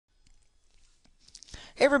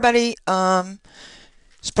Hey everybody,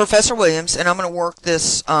 it's Professor Williams, and I'm going to work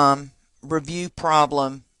this review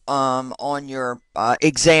problem on your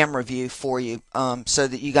exam review for you so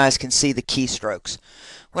that you guys can see the keystrokes.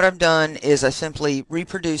 What I've done is I simply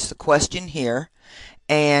reproduced the question here,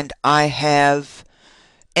 and I have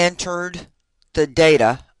entered the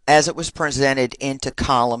data as it was presented into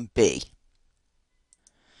column B.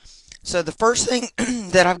 So the first thing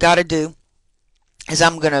that I've got to do is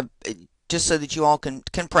I'm going to, just so that you all can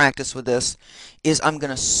practice with this, is I'm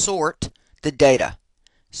going to sort the data.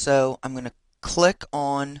 So I'm going to click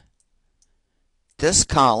on this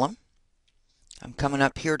column. I'm coming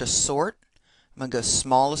up here to sort. I'm going to go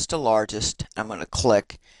smallest to largest. I'm going to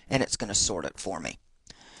click, and it's going to sort it for me.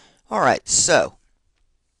 All right, so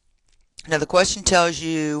now the question tells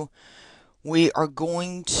you we are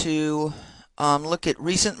going to look at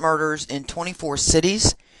recent murders in 24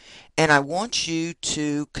 cities, and I want you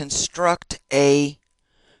to construct a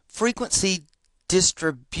frequency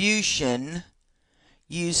distribution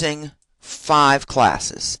using 5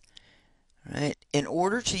 classes. Right? In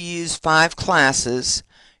order to use 5 classes,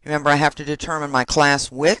 remember I have to determine my class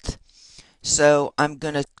width. So I'm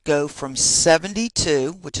going to go from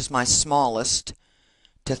 72, which is my smallest,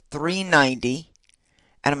 to 390,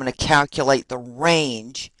 and I'm going to calculate the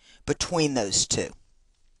range between those two.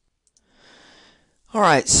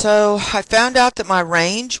 Alright, so I found out that my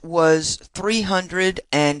range was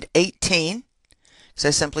 318. So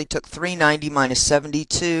I simply took 390 minus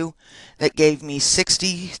 72. That gave me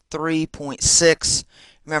 63.6.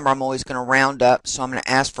 Remember, I'm always going to round up, so I'm going to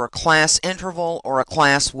ask for a class interval or a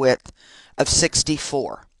class width of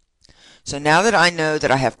 64. So now that I know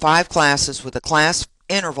that I have 5 classes with a class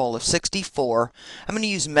interval of 64, I'm going to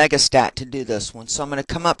use MegaStat to do this one. So I'm going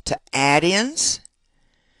to come up to Add-ins.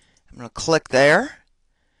 I'm going to click there.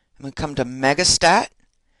 I'm going to come to MegaStat.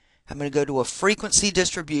 I'm going to go to a frequency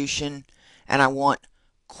distribution, and I want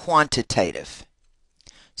quantitative.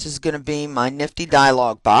 This is going to be my nifty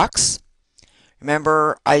dialog box.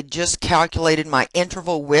 Remember, I just calculated my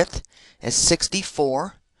interval width as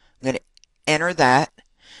 64. I'm going to enter that. I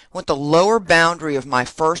want the lower boundary of my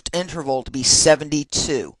first interval to be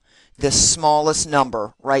 72, the smallest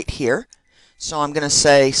number right here. So I'm going to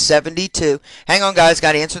say 72. Hang on, guys,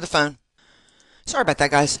 got to answer the phone. Sorry about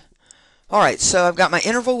that, guys. Alright, so I've got my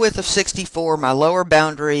interval width of 64, my lower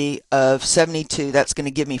boundary of 72. That's going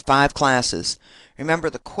to give me 5 classes. Remember,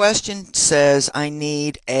 the question says I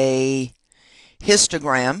need a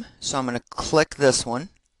histogram, so I'm going to click this one.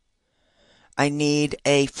 I need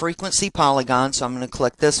a frequency polygon, so I'm going to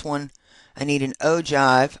click this one. I need an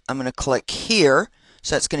ogive. I'm going to click here,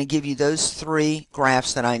 so that's going to give you those 3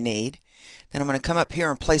 graphs that I need. Then I'm going to come up here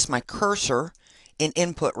and place my cursor in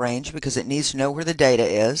input range because it needs to know where the data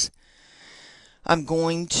is. I'm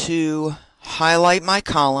going to highlight my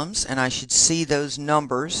columns, and I should see those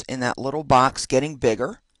numbers in that little box getting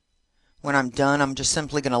bigger. When I'm done, I'm just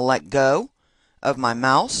simply going to let go of my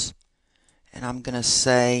mouse, and I'm going to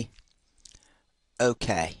say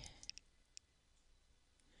OK.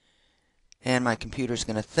 And my computer's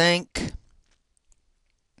going to think.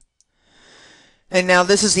 And now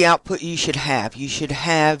this is the output you should have. You should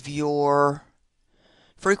have your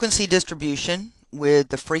frequency distribution with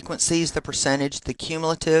the frequencies, the percentage, the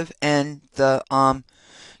cumulative, and the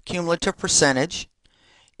cumulative percentage.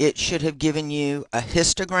 It should have given you a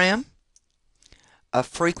histogram, a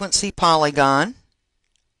frequency polygon,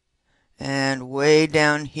 and way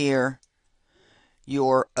down here,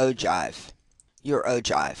 your ogive.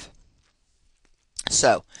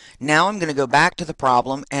 So now I'm going to go back to the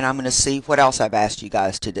problem, and I'm going to see what else I've asked you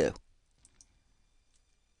guys to do.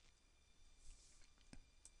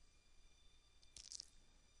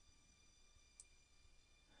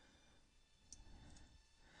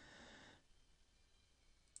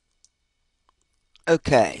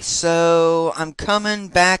 Okay, so I'm coming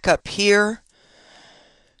back up here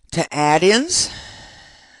to add-ins.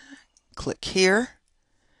 Click here.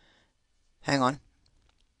 Hang on.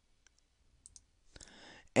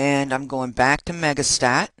 And I'm going back to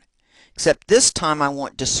MegaStat, except this time I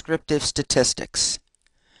want descriptive statistics.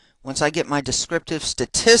 Once I get my descriptive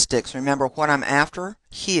statistics, remember what I'm after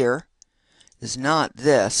here is not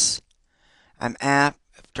this. I'm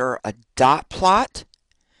after a dot plot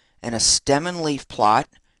and a stem and leaf plot.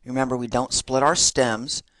 Remember, we don't split our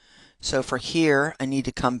stems. So for here, I need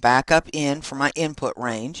to come back up in for my input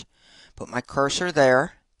range, put my cursor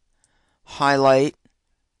there, highlight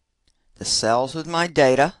the cells with my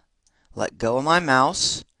data, let go of my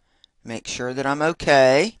mouse, make sure that I'm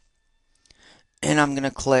OK, and I'm going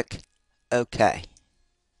to click OK.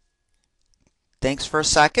 Thanks for a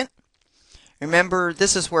second. Remember,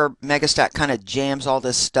 this is where MegaStat kind of jams all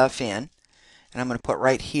this stuff in. And I'm going to put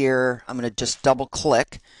right here, I'm going to just double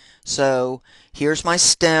click. So here's my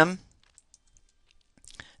stem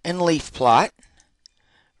and leaf plot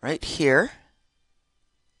right here.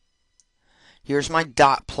 Here's my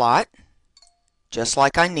dot plot, just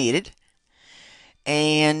like I needed.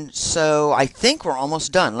 And so I think we're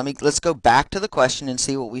almost done. Let's go back to the question and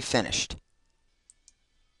see what we finished.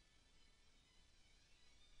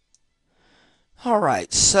 All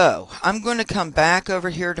right, so I'm going to come back over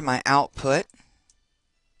here to my output,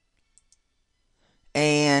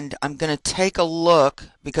 and I'm going to take a look,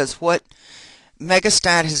 because what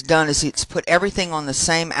MegaStat has done is it's put everything on the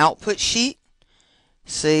same output sheet.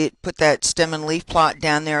 See, it put that stem and leaf plot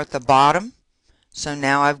down there at the bottom. So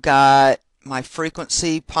now I've got my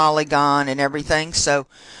frequency polygon and everything. So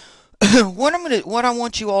what I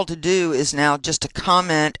want you all to do is now just to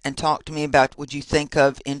comment and talk to me about what you think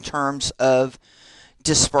of in terms of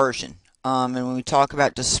dispersion. And when we talk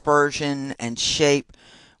about dispersion and shape,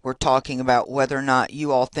 we're talking about whether or not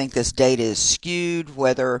you all think this data is skewed,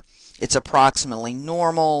 whether it's approximately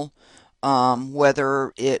normal,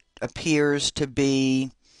 whether it appears to be,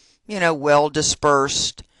 well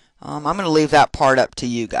dispersed. I'm going to leave that part up to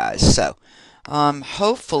you guys. So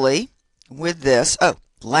hopefully with this,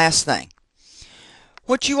 last thing.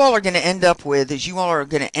 What you all are going to end up with is you all are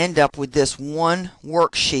going to end up with this one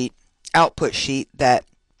worksheet, output sheet, that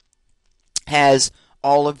has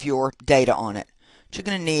all of your data on it. What you're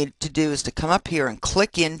going to need to do is to come up here and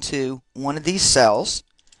click into one of these cells,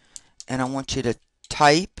 and I want you to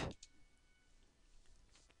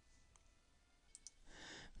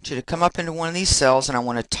come up into one of these cells, and I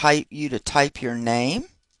want to type your name,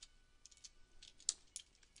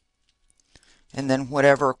 and then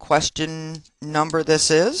whatever question number this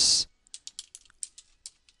is,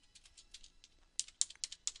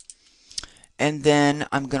 and then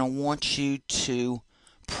I'm going to want you to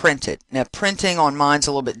print it. Now, printing on mine's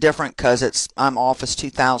a little bit different because I'm Office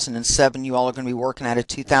 2007. You all are going to be working out of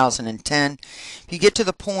 2010. If you get to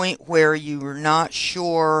the point where you're not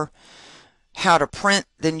sure how to print,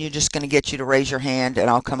 then you're just going to get you to raise your hand, and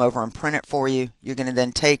I'll come over and print it for you. You're going to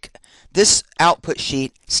then take this output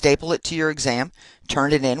sheet, staple it to your exam,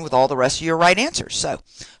 turn it in with all the rest of your right answers. So,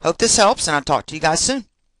 hope this helps, and I'll talk to you guys soon.